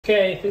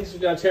Okay, things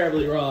have gone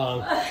terribly wrong.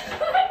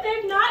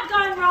 They've not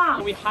gone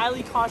wrong. We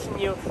highly caution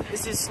you,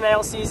 this is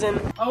snail season.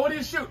 Oh, what do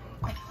you shoot?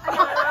 So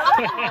good!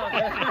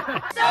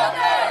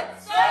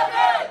 So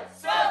good!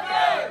 So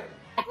good!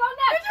 Well,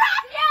 no.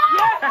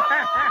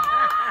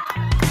 Yeah!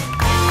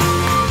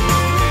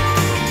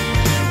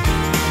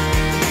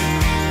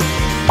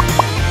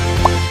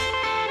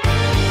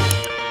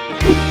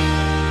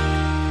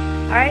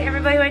 All right,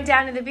 everybody went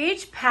down to the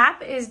beach.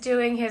 Pap is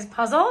doing his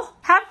puzzle.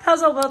 Pap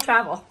puzzle will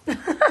travel.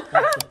 That's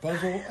the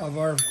puzzle of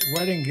our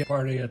wedding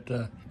party at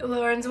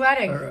Lauren's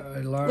wedding.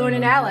 Lauren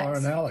and Alex.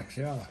 Lauren and Alex,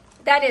 yeah.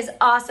 That is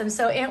awesome.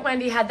 So Aunt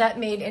Wendy had that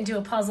made into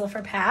a puzzle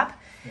for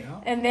Pap. Yeah.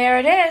 And there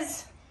it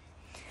is.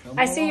 Come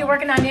I see along. you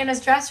working on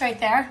Nana's dress right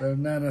there. There's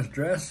Nana's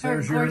dress. Her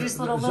There's gorgeous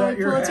little is Lily that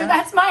your Pulitzer. hat?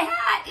 That's my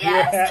hat,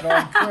 yes. Your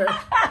hat on Chris.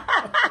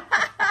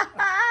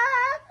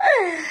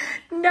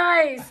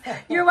 Nice.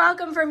 You're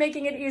welcome for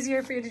making it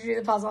easier for you to do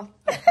the puzzle.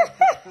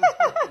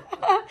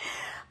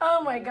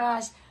 Oh my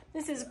gosh.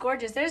 This is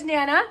gorgeous. There's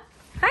Nana.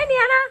 Hi,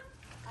 Nana.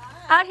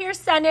 Hi. Out here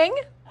sunning.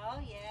 Oh,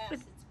 yes,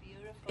 it's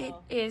beautiful.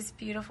 It is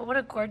beautiful. What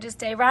a gorgeous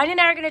day. Ryan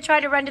and I are going to try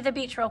to run to the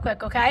beach real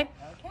quick, okay?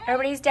 Okay.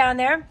 Everybody's down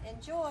there.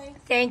 Enjoy.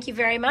 Thank you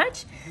very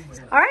much.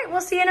 All right,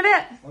 we'll see you in a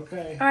bit.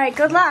 Okay. All right,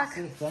 good luck.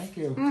 Thank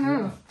you.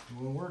 Yeah,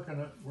 we're working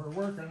it. We're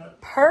working it.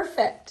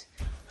 Perfect.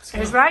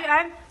 There's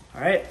Ryan. All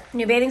right,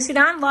 New bathing suit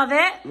on. Love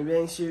it. new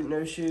bathing suit,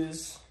 no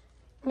shoes.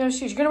 No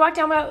shoes. You're going to walk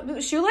down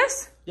without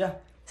shoeless? Yeah,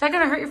 Is that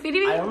going to hurt your feet?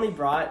 I only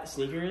brought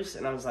sneakers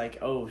and I was like,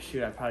 oh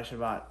shoot, I probably should have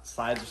bought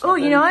slides or something. Oh,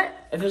 you know what?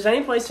 If there's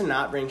any place to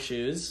not bring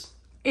shoes,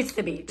 It's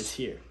the beach. it's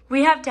here.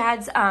 We have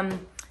Dad's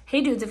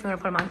Hey Dudes if you want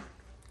to put them on.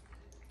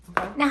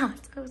 Okay. No,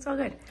 it's all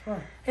good.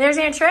 Sure. There's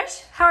Aunt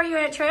Trish. How are you,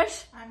 Aunt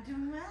Trish? I'm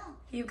doing well.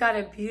 You've got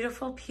a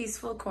beautiful,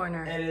 peaceful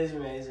corner. It is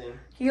amazing.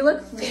 You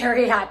look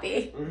very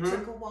happy.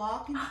 Took a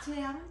walk into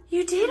town.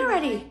 You did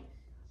already.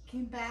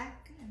 Came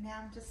back, and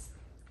now I'm just...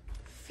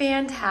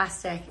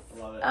 Fantastic. I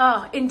love it.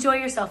 Oh, enjoy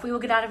yourself. We will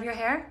get out of your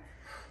hair.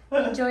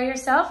 Enjoy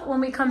yourself. When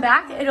we come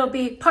back, it'll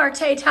be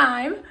party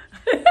time.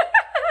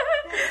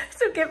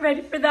 So get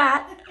ready for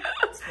that.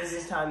 It's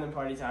business time than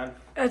party time.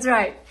 That's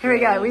right. Here we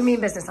go. We mean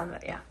business on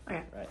that. Yeah.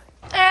 Okay. Right.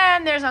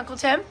 And there's Uncle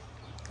Tim.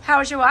 How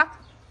was your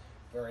walk?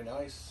 Very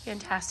nice.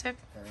 Fantastic.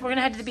 We're going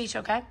to head to the beach,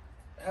 okay?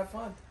 Have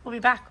fun. We'll be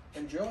back.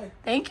 Enjoy.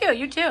 Thank you.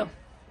 You too.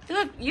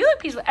 You look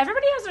peaceful.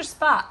 Everybody has their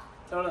spot.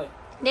 Totally.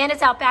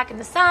 Nana's out back in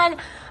the sun.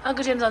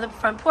 Uncle Jim's on the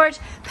front porch.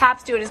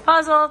 Pap's doing his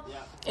puzzle. Yeah.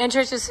 And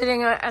Trish is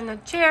sitting on the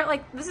chair.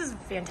 Like, this is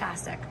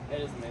fantastic.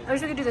 It is amazing. I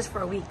wish we could do this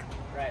for a week.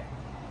 Right.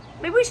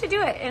 Maybe we should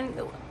do it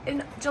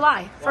in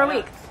July for a Why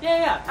week. not?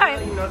 Yeah. All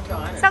right. Like North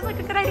Carolina. Sounds like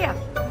a good idea.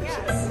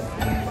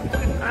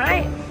 Yes. All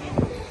right.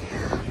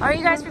 All right,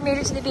 you guys, we made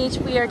it to the beach.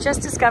 We are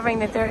just discovering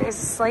that there is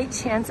a slight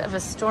chance of a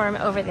storm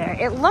over there.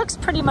 It looks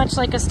pretty much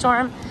like a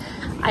storm.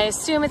 I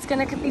assume it's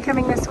going to be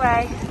coming this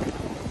way.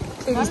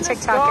 Katie's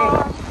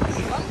TikToking.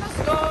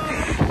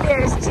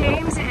 There's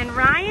James and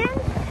Ryan,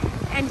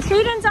 and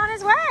Caden's on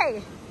his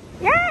way.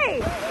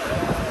 Yay!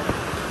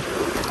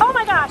 Oh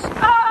my gosh!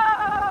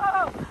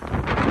 Oh!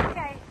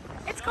 Okay,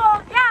 it's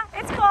cold. Yeah,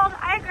 it's cold.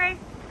 I agree.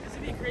 This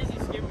would be crazy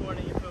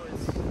skateboarding if it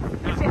was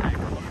not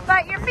bad.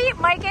 But your feet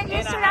might get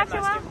used to it after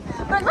a while.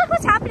 But look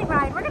what's happening,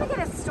 Ryan. We're gonna get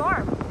a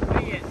storm.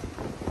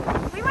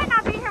 We might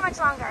not be here much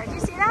longer. Do you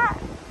see that?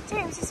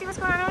 James, you see what's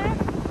going on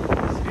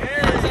over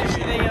there?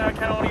 Actually, they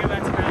kind of want to go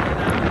back to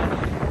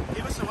Brennan.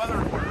 Give us the weather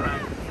report, Ryan.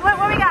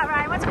 What we got,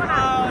 Ryan? What's going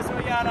on? So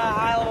we got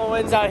high level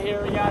winds out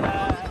here. We got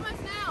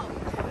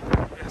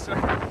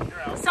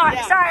Sorry,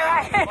 yeah.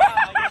 Ryan. Wow,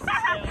 I guess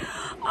it's,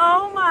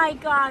 Oh my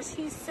gosh,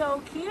 he's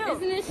so cute.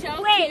 Isn't it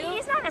so Wait, cute?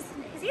 he's not a.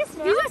 Is he a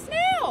snail? He's a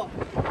snail.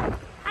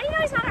 How do you know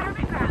he's not a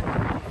hermit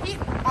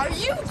crab? Are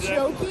you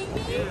joking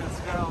me? it's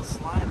got all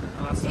slime.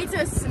 It's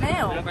a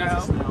snail,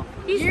 bro.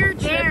 He's You're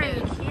very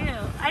tripping. cute.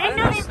 I didn't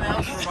know they. I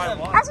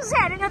was gonna say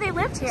I didn't know they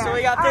lived here. So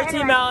we got All right,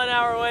 13 anyway. mile an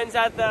hour winds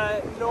at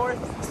the north,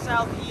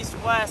 southeast,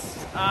 west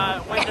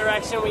wind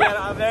direction. We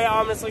got a very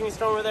ominous looking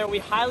storm over there. We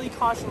highly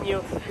caution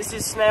you. This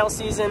is snail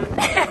season.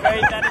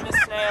 Very venomous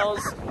snails.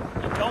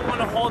 You don't want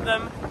to hold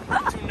them.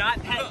 Do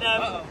not pet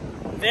them.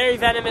 Very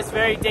venomous,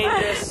 very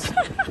dangerous.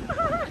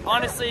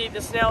 Honestly,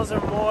 the snails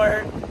are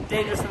more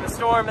dangerous than the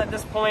storm at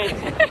this point.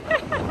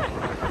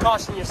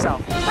 Caution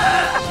yourself.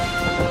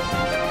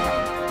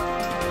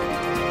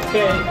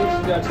 Okay, things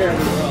have gone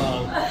terribly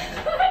wrong.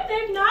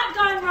 They've not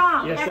gone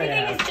wrong. Yes, they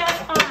Everything have. is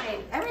just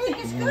fine. Everything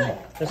is good.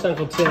 That's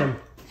Uncle Tim.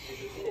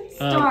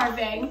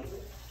 Starving.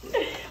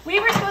 We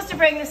were supposed to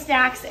bring the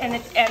snacks and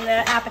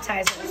the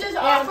appetizers. Which is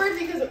awkward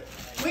because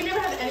we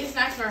never have any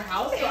snacks in our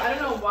house, so I don't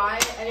know why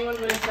anyone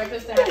would expect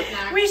us to have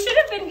snacks. We should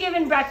have been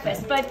given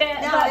breakfast, but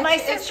my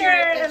It's your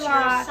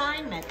sister-in-law.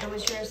 assignment. It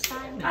was your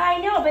assignment. I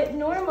know, but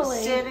normally.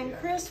 Sid and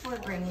Chris were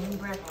bringing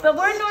breakfast. But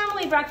we're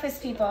normally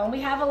breakfast people, and we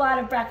have a lot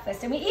of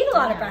breakfast, and we eat a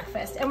lot of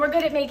breakfast, and we're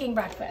good at making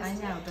breakfast. I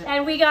know, but-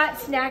 And we got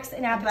snacks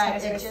and But it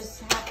appetizers.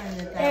 just happened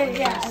often that was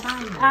your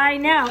assignment. I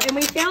know, and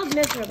we failed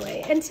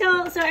miserably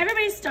so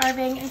everybody's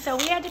starving, and so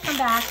we had to come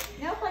back.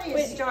 Nobody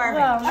is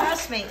starving. well,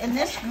 Trust me, in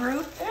this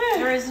group,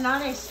 there is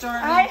not a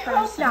starving I person.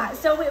 hope not.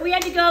 So we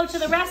had to go to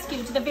the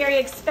rescue to the very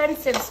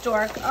expensive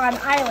store on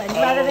island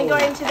rather than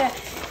going to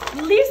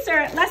the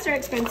lesser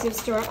expensive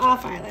store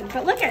off island.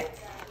 But look at,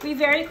 we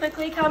very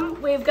quickly come.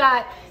 We've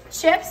got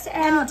chips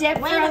and dip.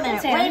 Wait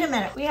a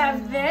minute. We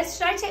have this.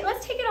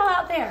 Let's take it all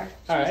out there.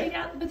 All right. Take it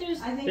out? But I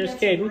think There's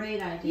that's Caden. a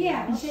great idea.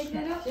 yeah, take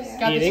that out there.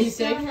 Got the Eating? Go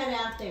cheesesteak. ahead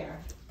out there.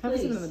 Have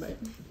Please. another bite.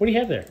 What do you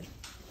have there?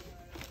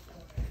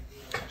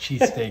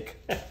 Cheesesteak,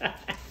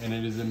 and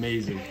it is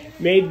amazing.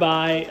 Made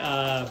by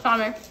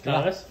Palmer.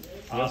 Donnellys.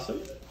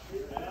 Awesome.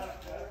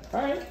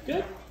 All right,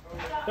 good.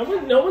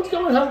 No one's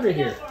going hungry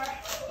here.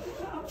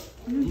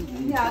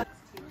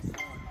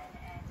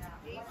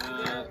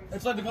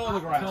 It's like the color of the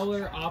grass.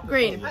 Color opposite.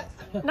 Green.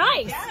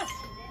 Nice.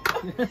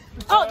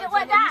 Oh,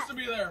 what that? Used to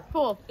be there.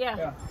 Pool.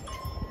 Yeah.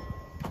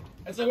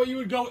 It's like what you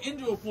would go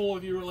into a pool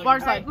if you were like. Water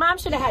slide. Mom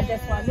should have had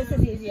this one. This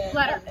is easier.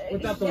 Ladder.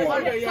 Without the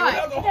water. Okay,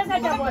 yeah, It does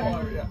have that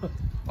water. yeah.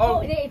 Oh,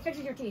 it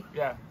fixes your teeth.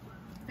 Yeah.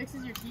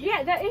 Fixes your teeth.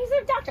 Yeah, he's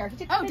a doctor.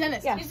 Oh,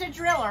 dentist. Yeah. He's a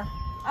driller.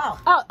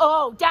 Oh.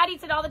 Oh, Dad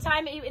eats it all the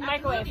time in the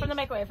microwave, from the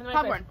microwave.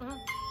 Popcorn.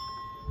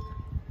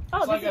 Oh,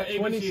 It's like this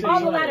an is ABC. all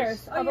the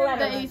letters. All the The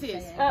letters.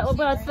 ABCs.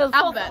 Well, it's the full,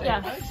 Alphabet.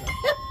 yeah.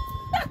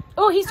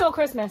 Oh, he stole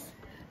Christmas.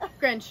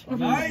 Grinch.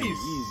 Nice.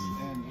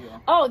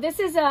 Oh, this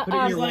is a.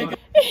 like- you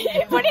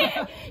put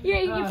it in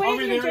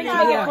your drink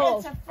and make it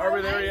cold. Are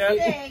we there yet?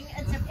 Thing.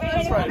 It's a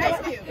That's right.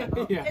 rescue.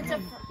 Yeah. It's a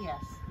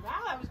yes.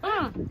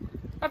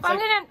 If I'm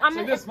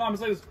Like this, Mom.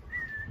 It's like this.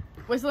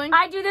 Whistling.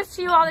 I do this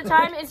to you all the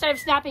time. Instead of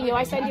snapping you,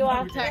 I send you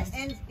a. Text.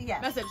 And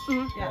yes. Message.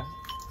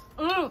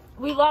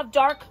 We love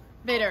dark.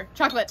 Vader.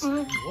 Chocolate.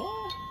 Oh,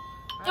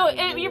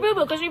 your boo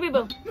boo, because your boo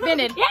boo.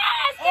 Vinted. Yes,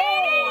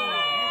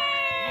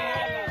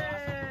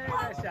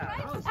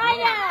 I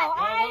know.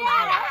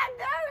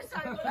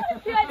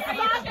 You had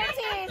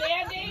Socrates.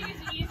 Band-Aid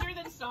is easier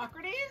than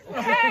Socrates?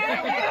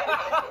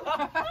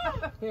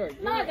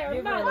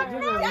 Mother.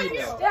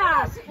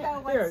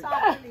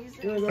 Stop.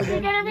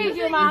 We're gonna read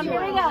you, Mom.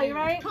 Here we go. You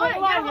ready?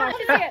 Come on, Mom.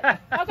 Okay.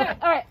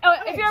 All right. Oh,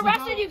 if you're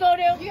arrested, you go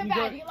to. You get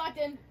bad. You get locked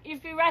in.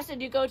 If you're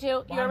arrested, you go to.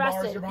 You're Behind bars,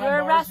 arrested. you're behind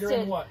You're bars, you're in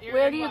arrested. what?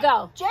 Where do you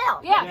go?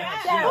 Jail. Yeah.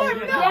 Yeah.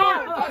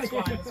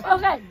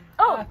 Okay.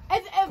 Oh,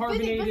 It's a fizzy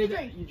Carbonated.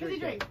 drink. You Fizzy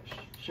drink.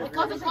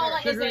 Coca-Cola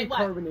is a what?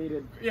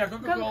 Carbonated. Yeah,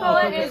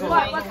 Coca-Cola is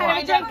what? What kind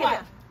of drink is it?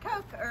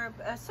 Coke or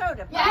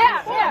soda.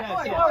 Yeah.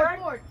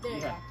 Ford. There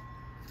you go.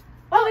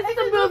 Oh, this is a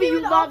movie. You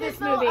love this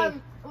movie.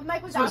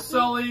 Mike was So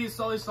Sully.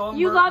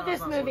 You love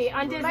this movie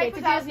on Disney. It's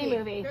a Disney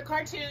movie. They're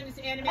cartoons,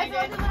 animated.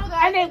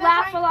 And they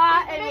laugh a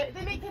lot. They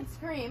make kids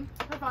scream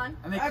for fun.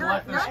 And they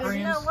collect their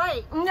screens. No,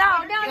 wait. No.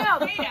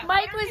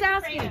 Mike was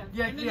asking.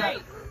 Yeah.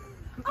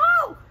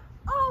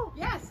 Oh,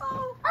 Yes.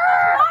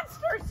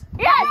 monsters.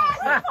 Yes.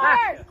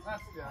 Ford.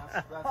 That's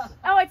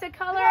Oh, it's a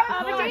color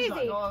of a daisy.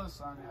 Color of the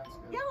sun, yeah, that's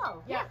good.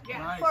 Yellow. Yeah.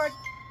 Nice. Ford.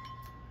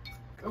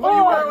 And what do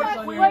you wear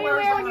What when do you you wear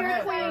wear on when your you're a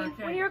head? queen?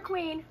 Okay. When you're a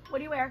queen, what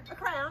do you wear? A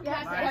crown.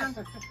 Yes. Nice.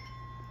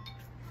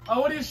 Oh,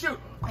 what do you shoot? Yay,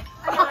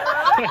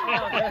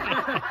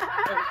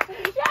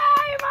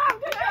 Mom!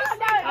 Good job!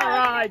 All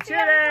right,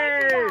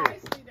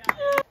 cheers.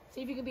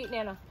 See if you can beat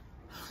Nana.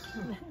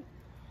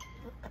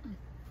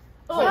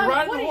 It's like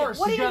riding a horse.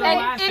 You got a And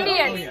lasso.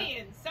 Indians.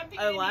 Indian. Something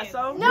A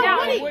lasso? No,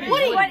 Woody. What is it?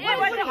 Oh, yeah,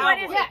 what is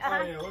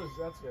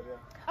that's good, yeah.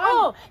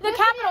 Oh, the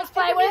Capitals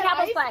play. What do the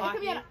Capitals play? It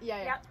could be an,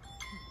 yeah.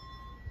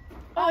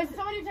 Oh, it's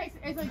someone who texts.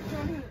 It's like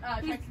someone who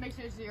texts to make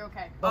sure you're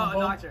okay. Oh,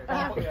 doctor.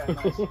 Yeah,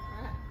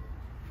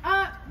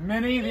 nice.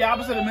 Minnie, the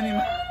opposite of Minnie.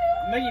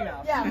 Mickey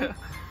Mouse. Yeah.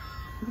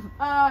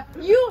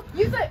 You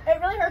use it. It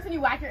really hurts when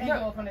you whack your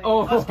ankle with one of these.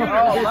 Oh, that's good.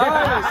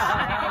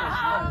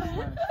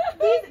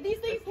 These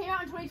things came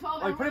out in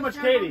 2012. Like pretty much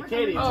Everyone's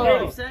Katie. remember Katie. some-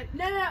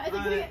 No. It's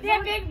like They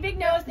have big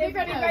nose. They have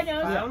red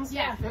nose. Clowns?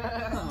 Yeah.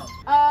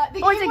 Oh, The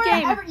it's a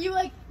game where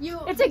game. you.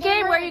 It's a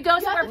game where you go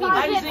somewhere people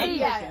can't see.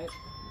 Yeah.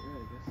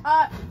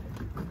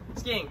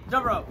 Skiing.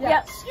 Jump rope.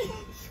 Yep.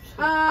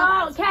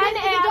 Oh, Ken it's a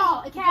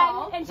doll. It's a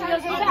doll. and she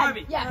goes to Oh, bed.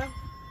 Barbie. Yes.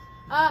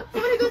 Someone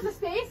who goes to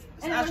space.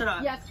 And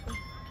Astronaut. Yes.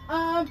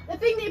 The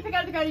thing that you pick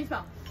out of the ground and you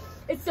smell.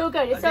 It's so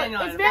good. It's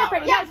dandelion. very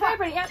pretty. Yeah, Yeah, it's very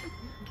pretty. Yep.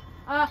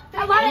 A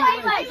lot of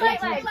lights.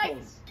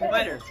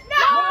 Spider.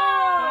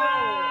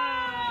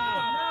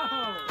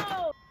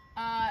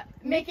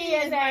 Mickey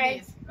is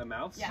a. A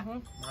mouse? Yeah.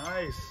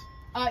 Nice.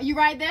 You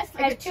ride this.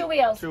 It has two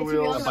wheels. Two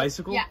wheels. A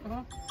bicycle? Yeah.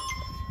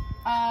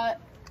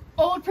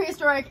 Old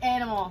prehistoric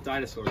animal.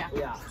 Dinosaur.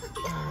 Yeah.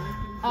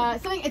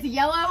 Something. It's a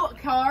yellow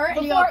car. And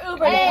Before you go,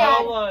 Uber.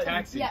 Hey.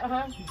 Taxi.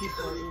 Yeah.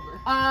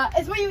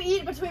 It's what you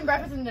eat between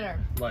breakfast and dinner.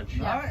 Lunch.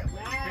 Yeah. All right.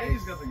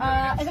 Katie's got the good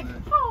It's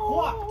hits.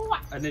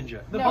 like. A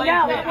ninja. No, what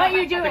are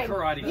you doing? The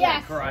karate.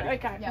 Yes. Karate.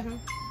 Okay. Yeah.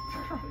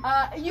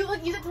 Use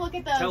it to look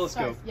at the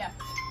Telescope. stars. Yeah.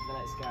 The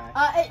nice guy.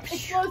 It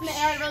explodes in the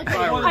air really quick.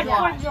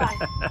 Fireworks.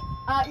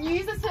 You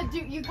use this to do.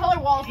 You color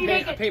walls. You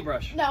make A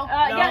paintbrush. No.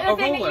 Yeah, a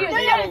the thing that roller. you, No,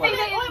 the thing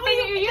that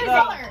you're using.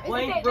 color.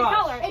 Blank The brush.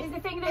 color is the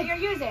thing that you're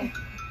using.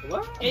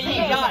 What? You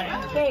got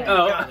it.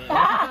 Oh.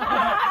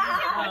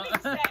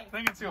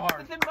 Thinking too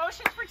hard. The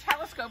motions for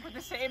telescope were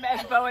the same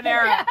as bow and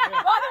arrow. Well,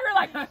 they were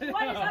like, what is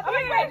that? Oh,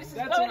 wait, this is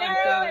bow and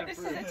arrow, and this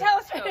is a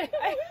telescope.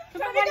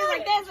 Somebody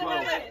like this, and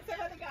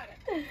somebody got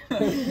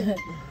it.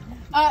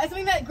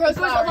 Something that grows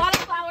There's a lot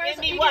of flowers. Give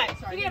me what?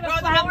 You can have a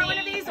flower one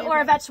of these or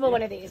a vegetable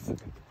one of these.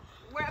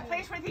 We're a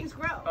place where things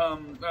grow.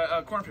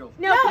 Cornfield.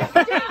 No, come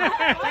visit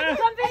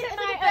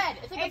my bed.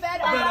 It's like a bed.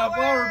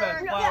 Flower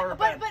bed. Flower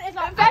bed. But it's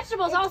not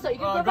vegetables also. You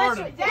can grow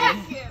garden.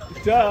 vegetables. Thank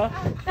you. Duh.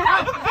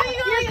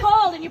 You're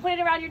cold and you put it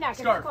around your neck.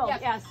 Scarf. It's cold.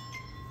 Yes.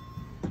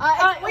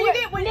 when you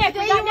get Nick,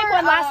 we got Nick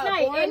one last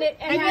night, and it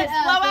And has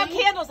blow out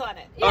candles on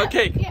it.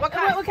 Cake. What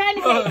kind of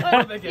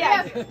cake?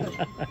 Yeah.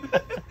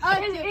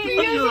 Vacuum.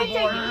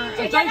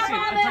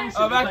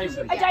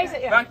 A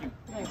Dyson. Yeah. Vacuum.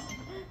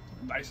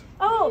 Dyson.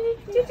 Oh.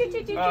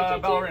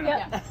 Ballerina.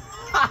 Yeah.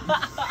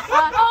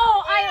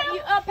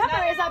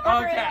 Pepper is that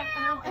pepper?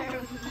 Okay.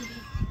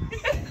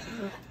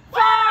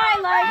 Fly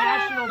like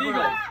National Eagle.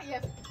 bird.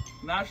 Yes.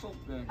 National.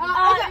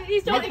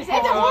 He's doing It's a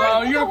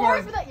horse. It's a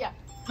horse with a yeah.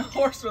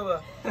 Horse with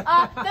a.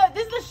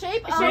 This is the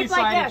shape of Shaped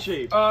like this.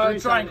 shape.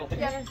 Triangle.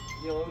 Yes.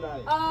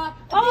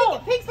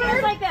 Oh, Pink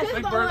bird like this.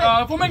 Big bird.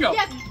 Flamingo.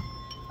 Yes.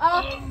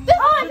 It's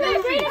a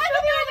green fish.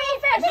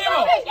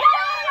 Nemo.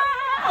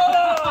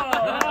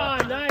 Oh,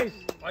 nice.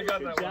 I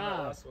got that one. The job.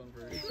 last one.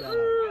 Just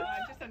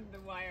under the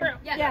wire.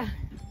 Yeah.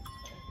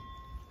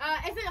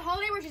 It's a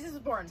holiday where Jesus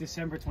was born.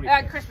 December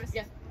 25th. Christmas.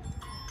 Yes.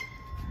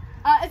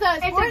 It's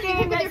a sport you game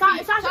pick with that your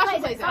feet. Sasha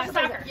plays it. Sasha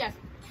Sasha plays it. Yes.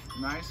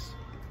 Nice.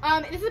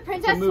 This is a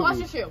princess. movie. Wash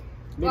your shoe.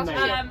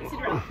 Midnight.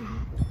 Cinderella.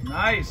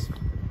 Nice.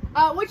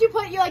 Would you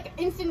put your like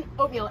instant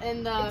oatmeal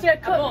in the To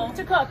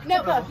cook.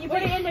 No, cook. You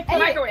put it in the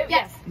Microwave.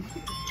 Yes.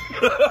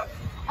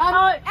 And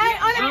on a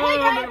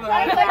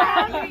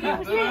playground,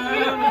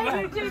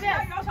 you do this.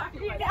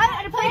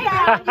 On a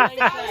playground, you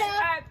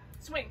sit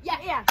Swing.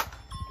 Yeah.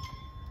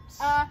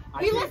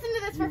 We listen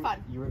to this for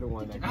fun. You were the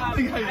one that.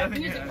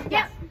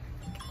 Yes.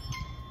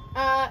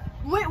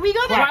 We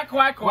go there.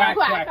 Quack.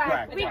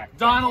 Quack.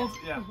 Donald.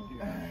 Yeah.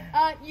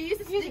 You use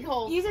this music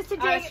hole. Use this to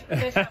dig.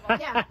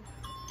 Yeah.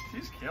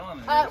 She's killing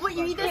it. What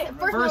you eat this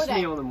first meal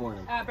meal of in the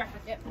morning.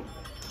 Breakfast. the day.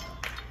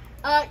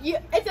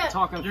 It's a.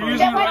 Talk on You're phone.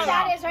 using What the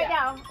that is right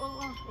now.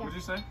 What'd you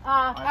say? It's a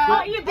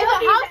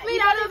house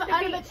made out of at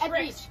the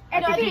beach.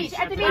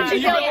 At the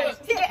beach.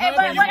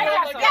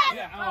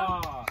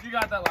 You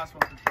got that last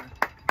one for sure.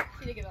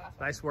 She did get the last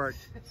one. Nice work.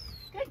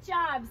 Good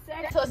job.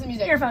 So listen to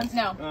music. Earphones.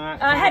 No.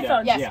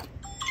 Headphones. Yes.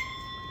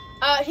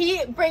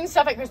 He brings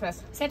stuff at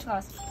Christmas. Santa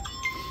Claus. This is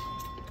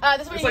what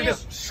It's you like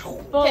use. this.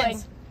 Bowling.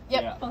 Pins.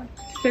 Yep.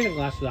 Take the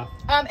glasses off.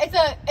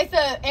 It's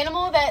a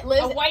animal that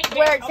lives A white bear.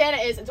 where Santa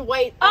is. It's a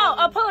white.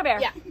 A polar bear.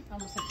 Yeah.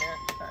 Almost a bear.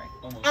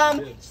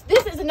 Sorry.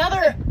 This is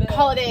another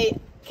holiday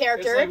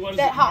character It's like, what is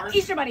that it, hops. Mars?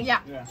 Easter Bunny. Yeah.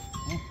 Yeah.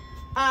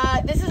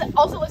 This is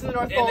also lives in the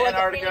North In Pole. like a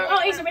Antarctica.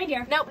 premium- He's a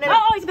reindeer. No.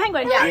 Oh, he's a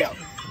penguin. Yeah.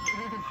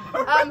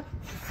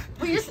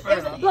 We just. Fair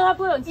enough. Blow up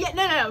balloons. Yeah.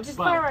 No. Just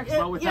But fireworks.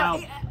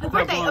 without a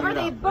birthday. A blowing it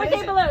birthday. up.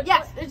 Birthday balloon.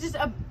 Yes. It's just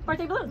a.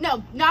 Birthday balloon.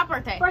 No, not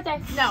birthday.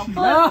 Birthday. No.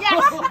 Balloon.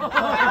 Yes. Oh,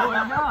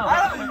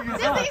 no.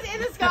 This thing's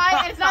in the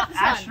sky and it's not the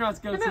sun.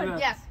 Astronauts go to the.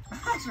 Yes.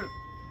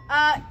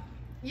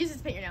 Use this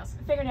to paint your nails.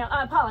 Fingernail.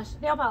 Polish.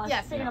 Nail polish.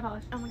 Yes. Fingernail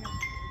polish. Oh my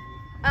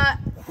god.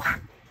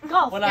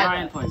 Golf. When Yeah.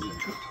 Ryan plays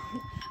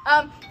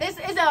it. This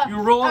is a.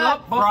 You roll it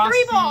up.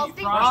 Three balls.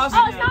 Frosty.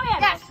 Oh,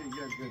 snowman. Yes.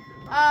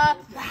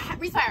 Good.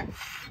 Breathe fire.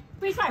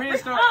 Freeze fire.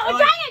 Prehistoric. Oh,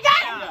 dragon.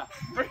 Yeah.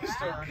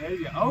 Prehistoric. There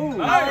you go. Oh,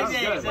 Nice.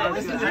 that's good.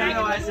 This is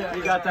Dragon.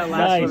 You got that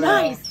last one.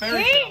 Nice.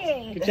 Fairy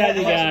Hey. Good job,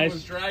 you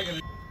guys. Dragon.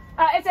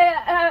 It's a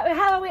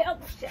Halloween. Oh,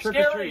 shit. Trick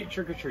or Scary. treat.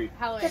 Trick or treat.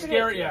 Halloween.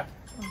 Scary. Yeah.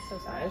 I'm so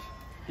sorry.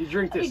 You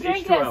drink this. You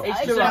drink H2O. this.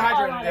 It's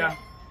hydrated.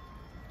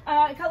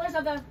 Yeah. Colors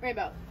of the.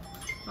 Rainbow.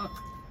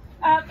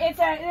 It's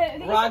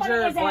a.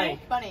 Roger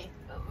blank. Bunny.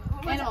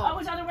 Animal.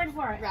 What's the other word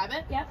for it?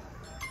 Rabbit. Yep.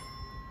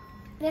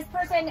 This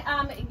person,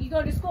 you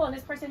go to school and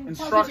this person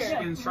tells you what to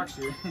do. Instructs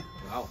you.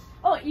 Wow.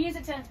 Oh, you use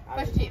it to.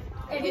 Brush your teeth.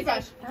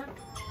 Toothbrush.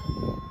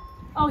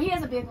 Oh, he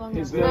has a big long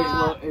His nose.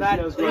 nose, his that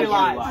nose really goes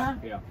lies.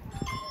 live. Yeah.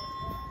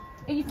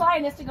 And you fly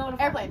in this to go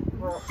to Airplane.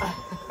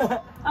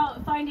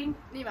 Oh, Finding.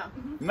 Nemo.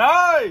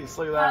 Nice.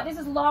 Look at that. This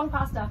is long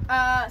pasta.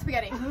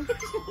 Spaghetti.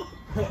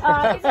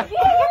 It's a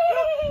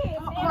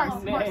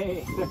Horse.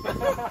 Nay.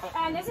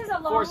 And this is a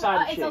long.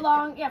 Four-sided it's a shape.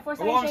 long. Yeah, A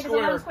four-sided long shape. It's a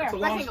long square. square. It's a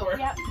long Rectangle.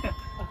 square. Yep.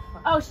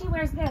 Oh, she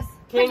wears this.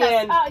 King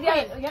and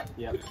Yeah. Yep.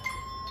 Yep.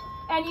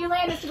 And you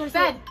land this to go to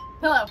Bed.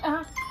 Pillow.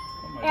 Uh-huh.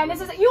 And this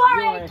is you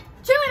are a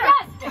cheerleader.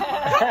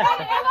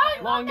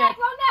 Yes. Long neck.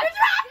 Long neck.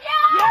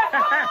 Yeah.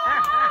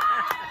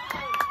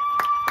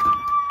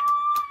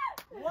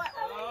 what?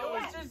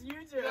 It was just you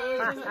two.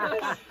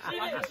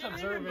 I'm just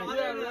observing.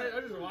 Yeah, right.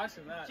 I'm just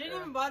watching that. She didn't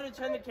even bother to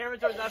turn the camera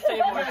towards us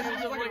anymore. She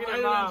was just looking at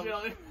her mom. Yeah,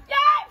 14,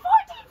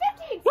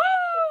 15. Woo!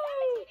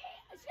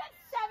 She got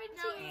 17.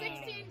 No,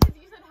 16 because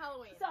you said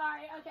Halloween.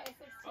 Sorry. Okay,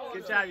 16.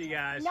 Good job, you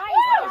guys. Nice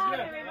job,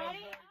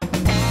 everybody.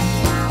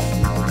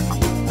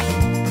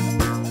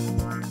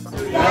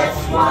 That's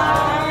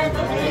why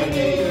the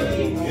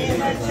baby is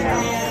a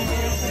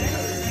champion.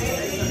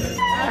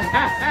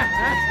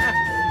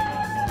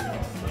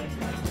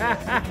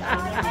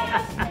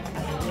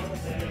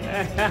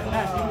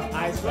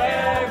 I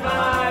swear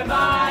by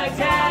my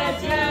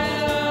tattoo.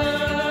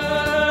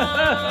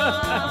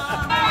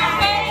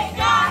 Ain't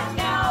got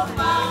no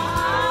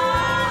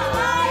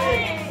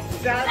money.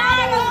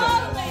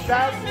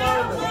 Sounds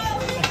lonely.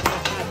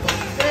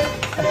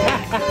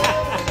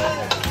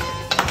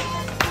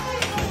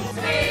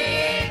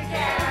 Sweet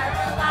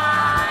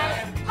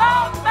Caroline,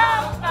 home,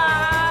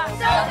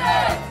 so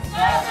good,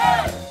 so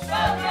good,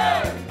 so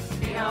good.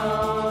 The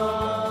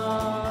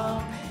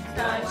old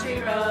country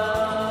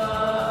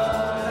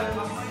road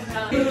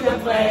to the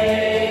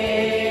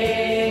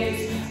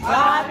place I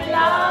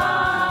belong.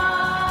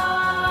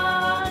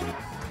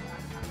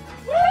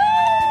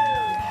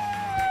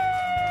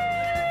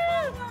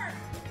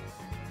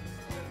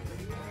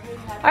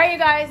 All right, you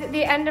guys,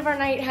 the end of our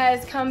night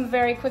has come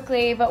very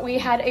quickly, but we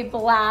had a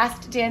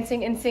blast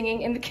dancing and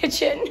singing in the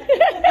kitchen.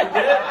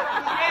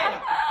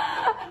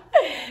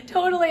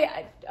 Totally.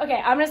 Okay,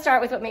 I'm gonna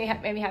start with what made me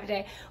happy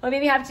today. What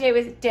made me happy today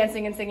was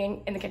dancing and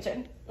singing in the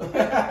kitchen. I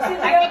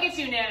think it's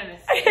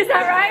unanimous. Is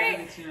that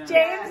right?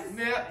 James?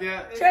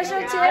 Yeah.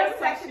 Trisha, Tim?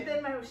 Second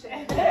the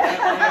motion.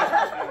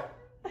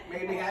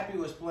 Made me happy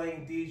was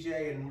playing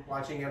DJ and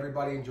watching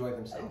everybody enjoy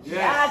themselves.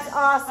 That's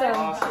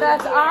awesome.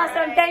 That's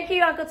awesome. Thank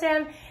you, Uncle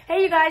Tim.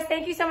 Hey, you guys,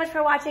 thank you so much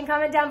for watching.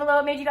 Comment down below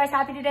what made you guys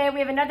happy today. We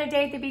have another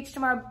day at the beach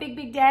tomorrow. Big,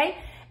 big day.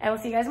 And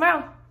we'll see you guys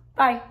tomorrow.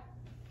 Bye.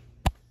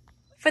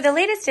 For the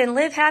latest in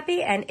Live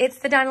Happy and It's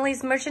the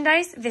Donnellys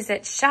merchandise,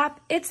 visit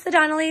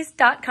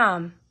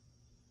shopitsthedonnellys.com.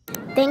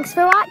 Thanks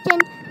for watching.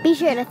 Be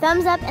sure to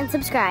thumbs up and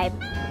subscribe.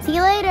 See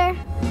you later.